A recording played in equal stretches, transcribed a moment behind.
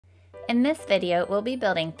In this video, we'll be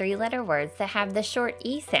building three-letter words that have the short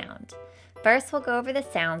E sound. First, we'll go over the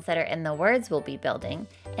sounds that are in the words we'll be building,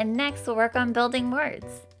 and next we'll work on building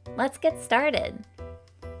words. Let's get started.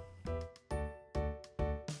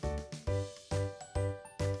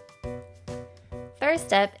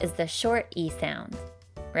 First up is the short E sound.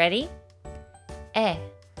 Ready? Eh.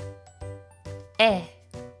 Eh.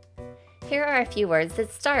 Here are a few words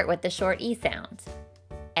that start with the short E sound.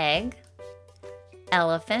 Egg,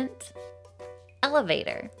 elephant,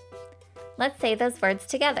 elevator. Let's say those words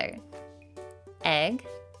together. Egg,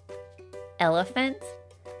 elephant,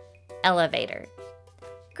 elevator.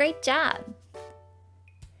 Great job!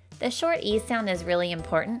 The short E sound is really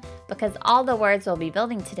important because all the words we'll be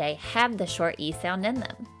building today have the short E sound in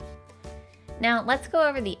them. Now let's go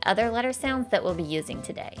over the other letter sounds that we'll be using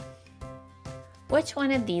today. Which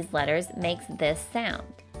one of these letters makes this sound?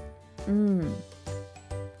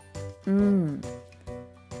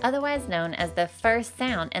 Otherwise known as the first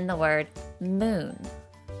sound in the word moon.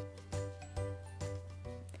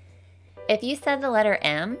 If you said the letter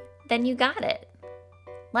M, then you got it.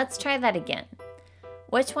 Let's try that again.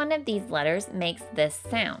 Which one of these letters makes this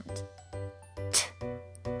sound? T.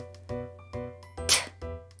 T.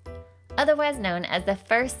 Otherwise known as the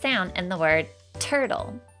first sound in the word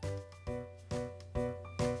turtle.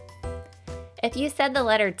 If you said the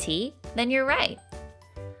letter T, then you're right.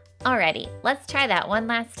 Alrighty, let's try that one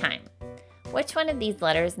last time. Which one of these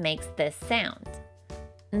letters makes this sound?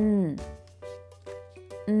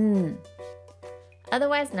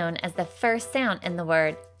 Otherwise known as the first sound in the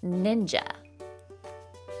word ninja.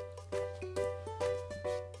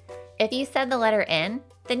 If you said the letter N,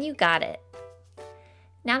 then you got it.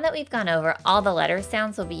 Now that we've gone over all the letter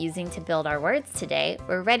sounds we'll be using to build our words today,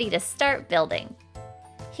 we're ready to start building.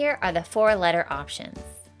 Here are the 4-letter options: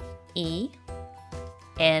 E,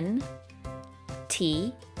 N,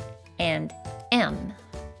 T, and M.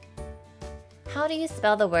 How do you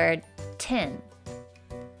spell the word 10?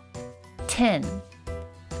 10.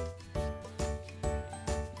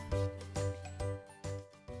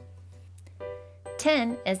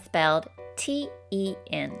 Ten is spelled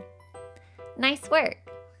T-E-N. Nice work!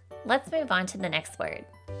 Let's move on to the next word.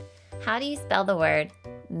 How do you spell the word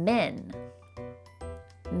men?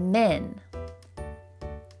 Men.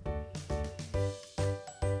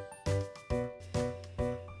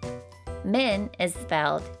 Men is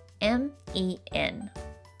spelled M-E-N.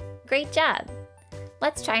 Great job!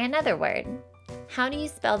 Let's try another word. How do you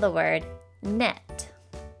spell the word net?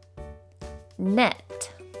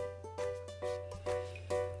 Net.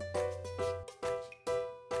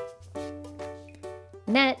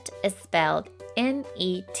 Net is spelled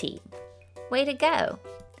N-E-T. Way to go!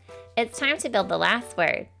 It's time to build the last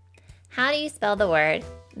word. How do you spell the word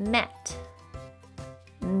met?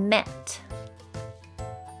 Met.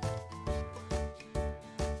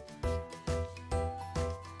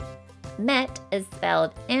 Met is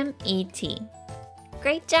spelled M-E-T.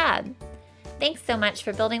 Great job! Thanks so much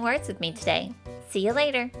for building words with me today. See you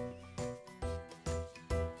later!